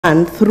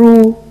and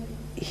through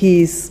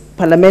his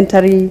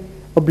parliamentary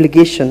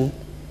obligation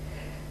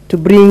to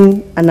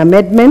bring an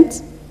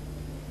amendment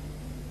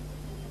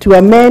to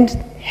amend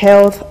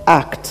Health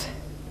Act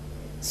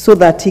so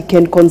that he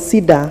can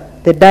consider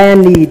the dire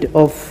need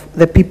of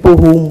the people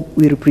whom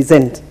we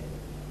represent.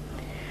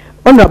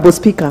 Honorable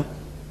Speaker,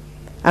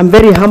 I'm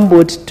very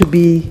humbled to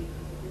be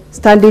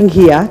standing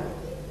here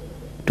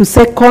to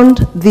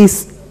second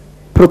this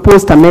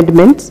proposed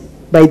amendment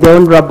by the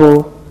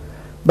Honorable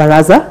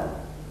Baraza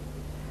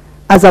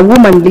as a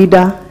woman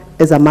leader,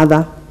 as a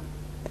mother,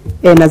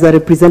 and as a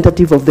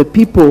representative of the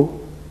people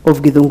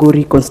of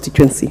Githunguri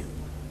constituency.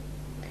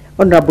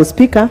 Honorable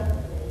Speaker,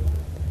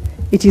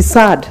 it is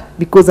sad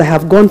because I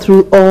have gone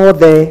through all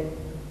the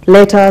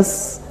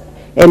letters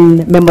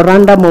and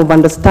memorandum of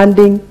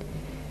understanding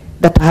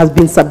that has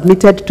been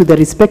submitted to the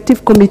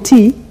respective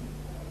committee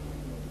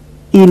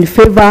in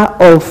favor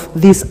of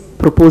this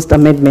proposed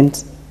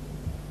amendment.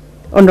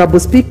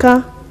 Honorable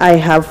Speaker, I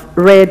have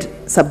read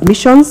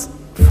submissions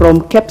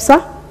from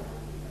KEPSA.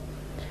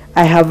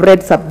 I have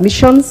read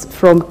submissions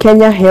from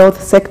Kenya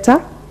Health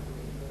Sector,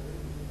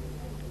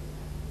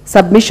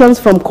 submissions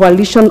from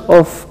Coalition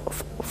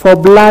for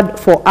Blood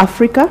for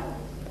Africa,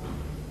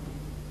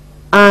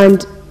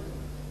 and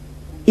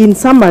in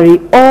summary,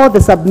 all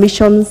the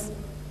submissions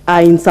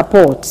are in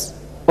support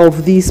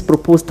of this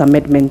proposed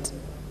amendment.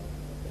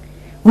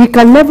 We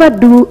can never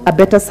do a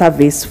better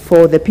service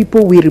for the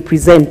people we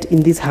represent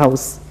in this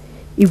House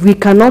if we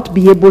cannot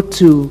be able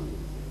to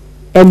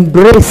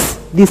embrace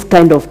this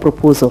kind of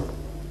proposal.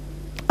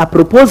 A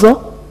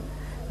proposal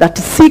that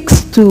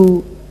seeks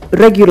to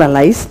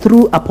regularize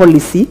through a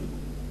policy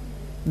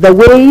the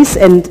ways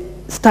and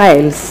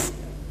styles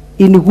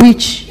in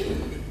which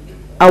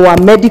our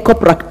medical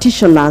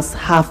practitioners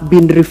have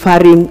been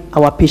referring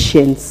our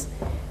patients.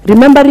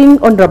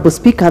 Remembering, Honorable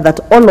Speaker,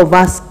 that all of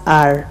us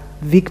are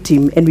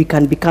victims and we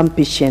can become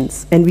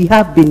patients, and we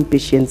have been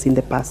patients in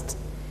the past.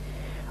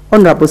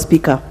 Honorable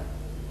Speaker,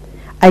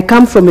 I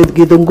come from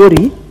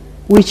Githunguri,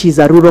 which is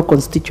a rural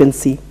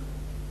constituency.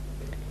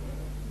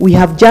 We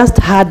have just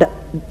had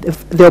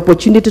the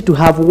opportunity to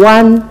have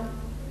one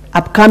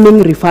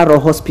upcoming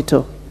referral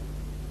hospital.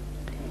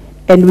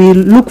 And we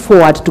look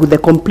forward to the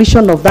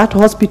completion of that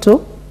hospital,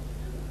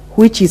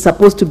 which is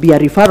supposed to be a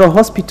referral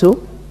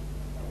hospital.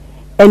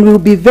 And we'll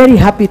be very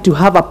happy to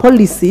have a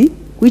policy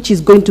which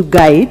is going to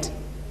guide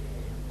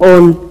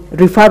on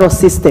referral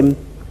system,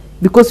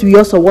 because we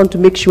also want to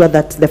make sure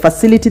that the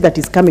facility that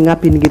is coming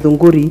up in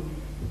Githunguri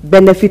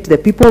benefit the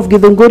people of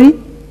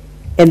Githunguri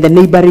and the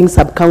neighboring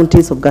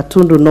sub-counties of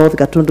Gatundu North,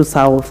 Gatundu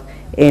South,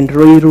 and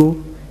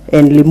Ruiru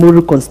and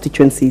Limuru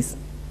constituencies.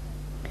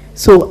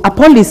 So a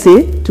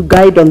policy to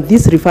guide on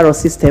this referral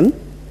system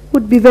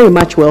would be very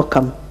much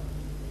welcome.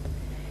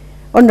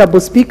 Honorable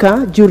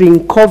Speaker,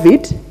 during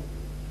COVID,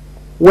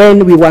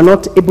 when we were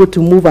not able to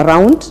move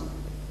around,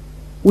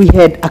 we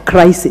had a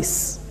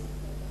crisis.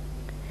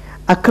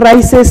 A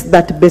crisis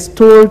that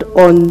bestowed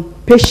on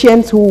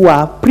patients who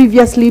were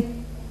previously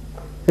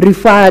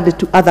referred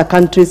to other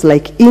countries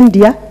like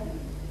India,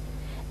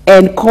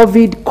 and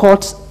COVID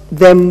caught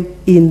them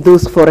in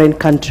those foreign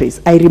countries.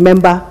 I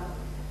remember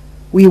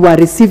we were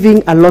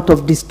receiving a lot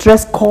of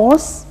distress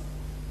calls,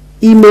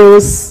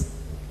 emails,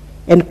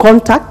 and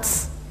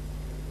contacts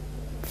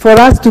for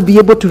us to be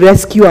able to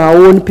rescue our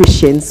own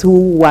patients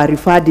who were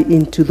referred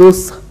into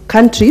those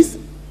countries.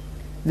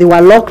 They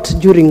were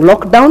locked during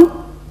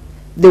lockdown.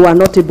 They were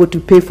not able to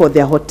pay for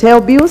their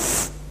hotel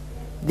bills,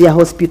 their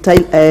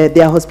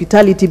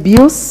hospitality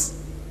bills,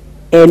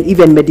 and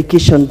even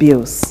medication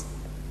bills.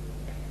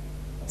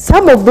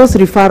 Some of those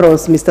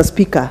referrals, Mr.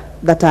 Speaker,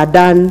 that are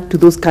done to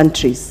those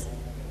countries,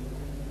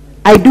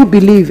 I do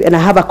believe, and I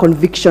have a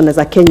conviction as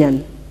a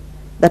Kenyan,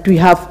 that we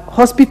have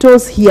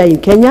hospitals here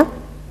in Kenya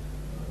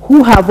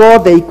who have all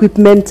the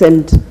equipment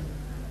and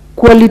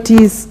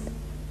qualities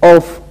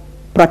of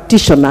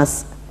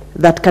practitioners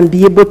that can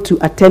be able to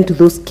attend to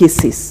those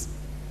cases.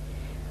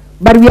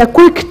 But we are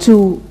quick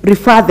to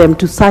refer them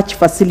to such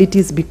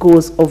facilities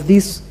because of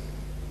this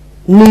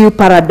new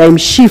paradigm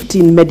shift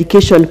in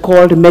medication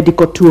called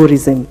medical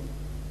tourism.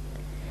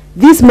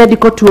 This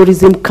medical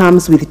tourism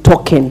comes with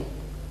token.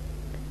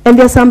 And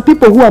there are some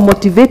people who are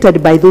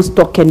motivated by those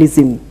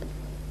tokenism.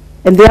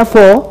 And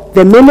therefore,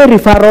 the many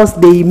referrals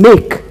they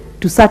make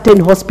to certain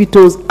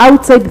hospitals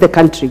outside the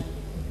country,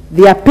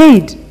 they are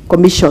paid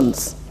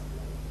commissions.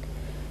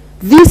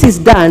 This is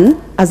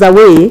done as a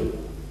way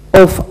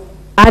of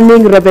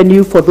earning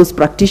revenue for those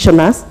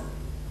practitioners,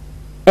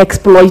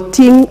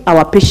 exploiting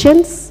our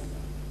patients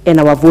and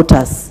our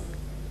voters.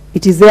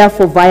 It is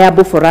therefore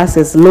viable for us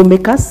as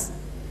lawmakers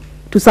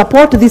to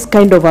support this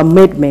kind of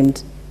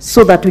amendment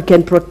so that we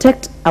can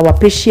protect our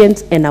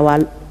patients and our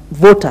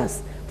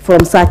voters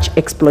from such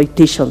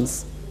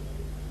exploitations.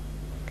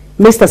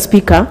 Mr.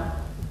 Speaker,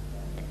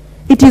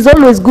 it is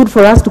always good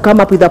for us to come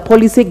up with a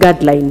policy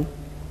guideline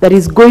that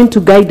is going to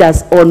guide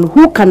us on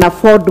who can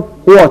afford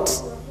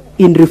what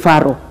in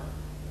referral.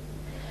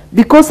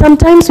 Because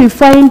sometimes we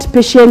find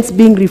patients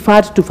being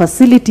referred to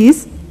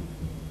facilities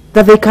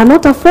that they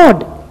cannot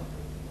afford.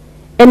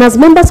 And as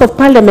members of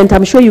parliament,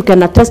 I'm sure you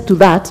can attest to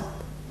that,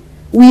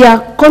 we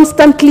are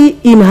constantly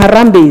in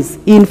harambes,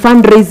 in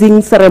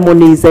fundraising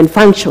ceremonies and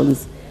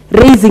functions,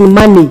 raising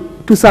money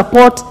to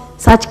support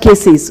such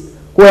cases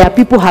where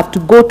people have to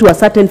go to a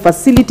certain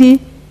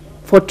facility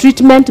for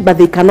treatment, but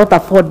they cannot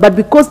afford. But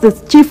because the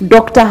chief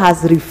doctor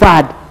has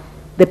referred,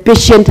 the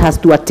patient has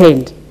to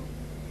attend.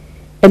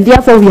 And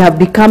therefore, we have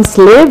become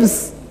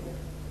slaves,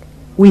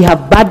 we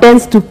have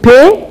burdens to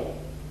pay,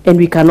 and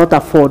we cannot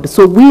afford.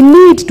 So we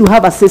need to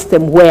have a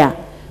system where,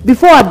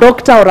 before a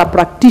doctor or a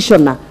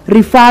practitioner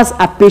refers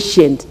a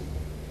patient,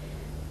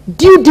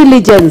 due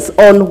diligence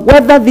on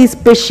whether this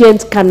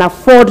patient can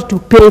afford to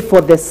pay for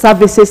the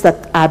services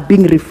that are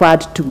being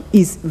referred to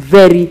is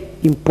very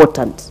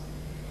important.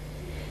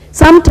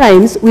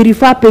 Sometimes we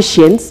refer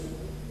patients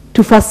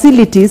to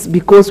facilities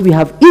because we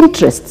have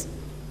interest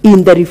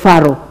in the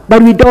referral,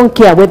 but we don't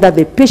care whether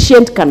the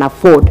patient can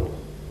afford.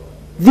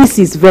 This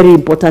is very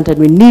important, and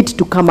we need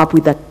to come up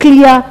with a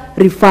clear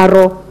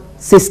referral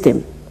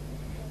system.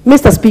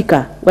 Mr.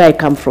 Speaker, where I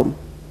come from,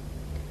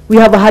 we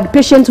have had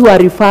patients who are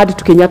referred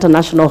to Kenyatta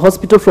National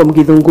Hospital from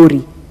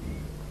Githunguri,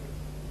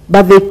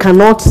 but they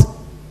cannot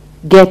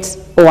get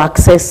or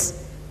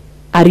access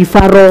a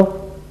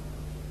referral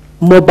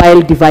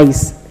mobile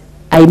device.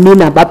 I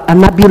mean an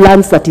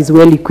ambulance that is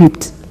well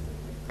equipped.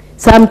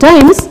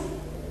 Sometimes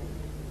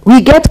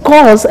we get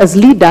calls as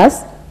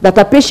leaders that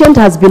a patient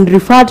has been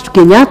referred to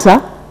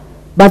Kenyatta,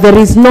 but there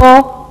is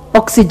no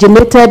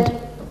oxygenated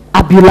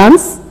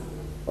ambulance,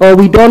 or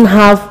we don't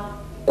have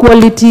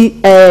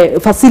quality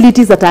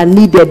facilities that are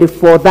needed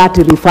for that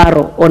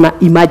referral on an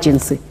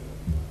emergency.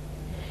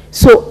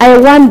 So I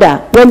wonder,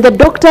 when the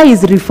doctor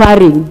is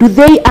referring, do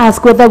they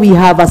ask whether we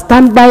have a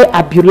standby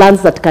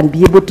ambulance that can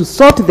be able to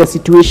sort the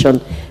situation?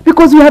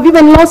 Because we have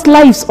even lost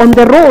lives on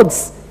the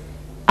roads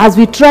as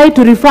we try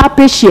to refer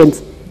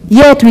patients,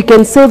 yet we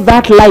can save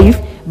that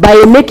life by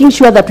making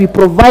sure that we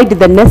provide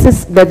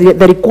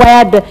the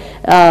required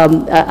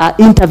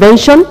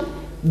intervention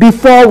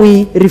before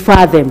we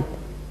refer them.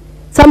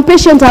 Some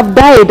patients have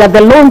died at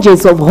the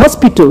lounges of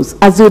hospitals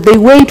as they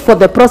wait for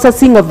the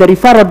processing of the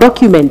referral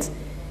documents.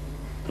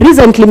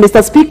 Recently,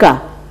 Mr.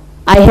 Speaker,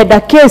 I had a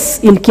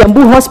case in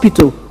Kiambu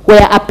Hospital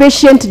where a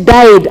patient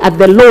died at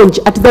the lounge,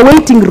 at the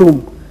waiting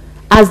room,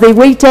 as they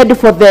waited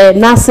for the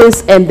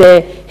nurses and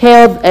the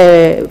health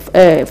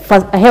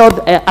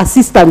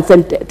assistants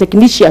and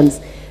technicians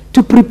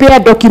to prepare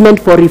a document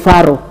for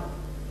referral.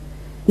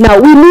 Now,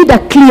 we need a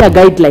clear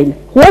guideline.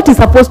 What is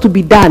supposed to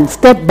be done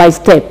step by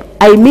step?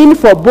 I mean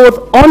for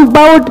both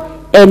on-bound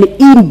and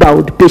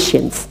inbound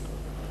patients.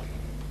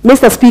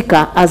 Mr.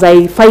 Speaker, as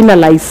I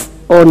finalize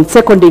on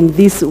seconding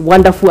this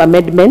wonderful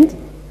amendment,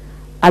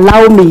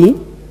 allow me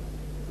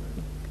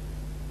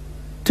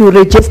to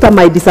register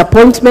my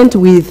disappointment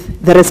with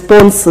the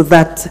response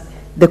that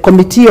the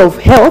Committee of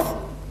Health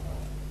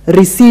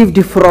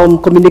received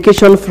from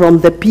communication from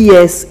the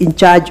PS in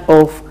charge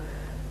of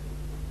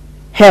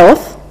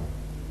Health,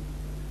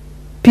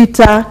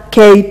 Peter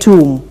K.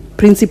 Toom,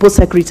 Principal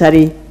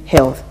Secretary,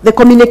 Health. The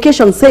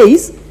communication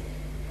says,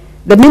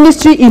 the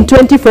ministry in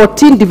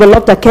 2014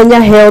 developed a Kenya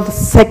health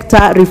sector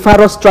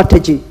referral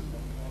strategy,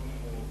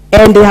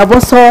 and they have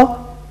also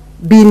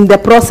been in the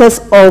process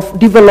of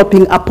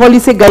developing a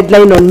policy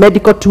guideline on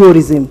medical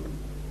tourism.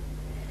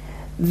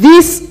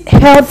 This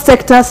health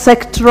sector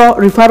sectoral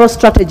referral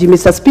strategy,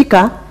 Mr.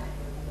 Speaker,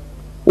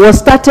 was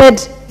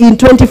started in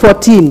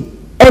 2014,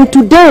 and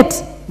to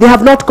date, they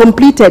have not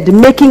completed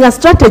making a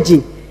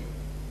strategy.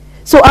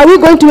 So are we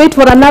going to wait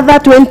for another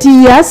 20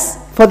 years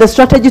for the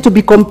strategy to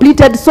be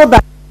completed so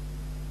that...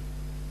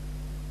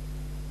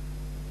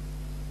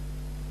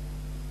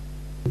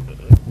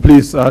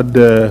 Please add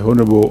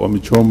Honorable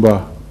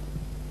Wamushoba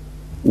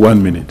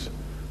 1 minute.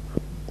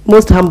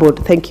 Most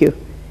humbled, thank you.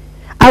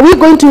 Are we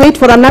going to wait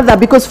for another?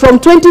 Because from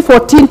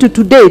 2014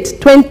 to date,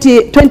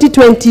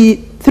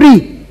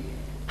 2023,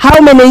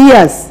 how many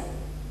years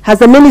has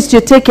the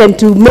ministry taken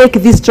to make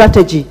this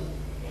strategy?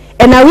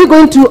 And are we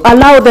going to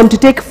allow them to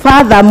take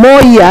further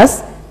more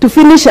years to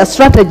finish a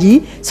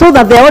strategy so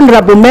that the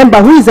honorable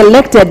member who is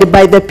elected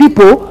by the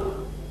people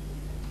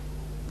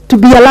to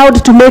be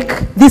allowed to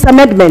make this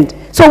amendment?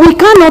 So we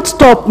cannot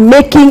stop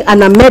making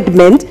an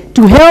amendment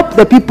to help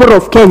the people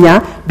of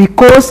Kenya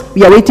because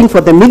we are waiting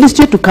for the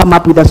ministry to come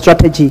up with a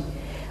strategy.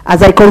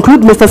 As I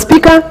conclude, Mr.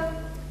 Speaker,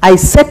 I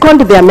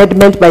second the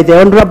amendment by the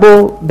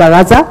Honorable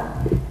Baraza,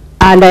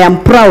 and I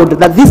am proud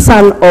that this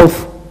son of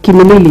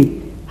Kimilili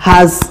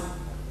has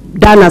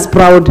done us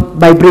proud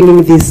by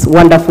bringing this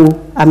wonderful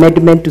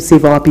amendment to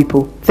save our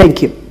people.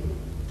 Thank you.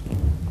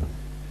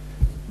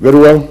 Very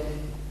well.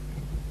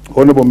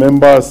 Honorable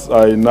members,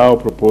 I now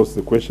propose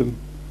the question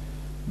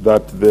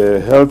that the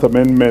health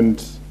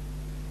amendment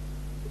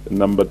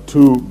number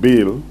 2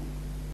 bill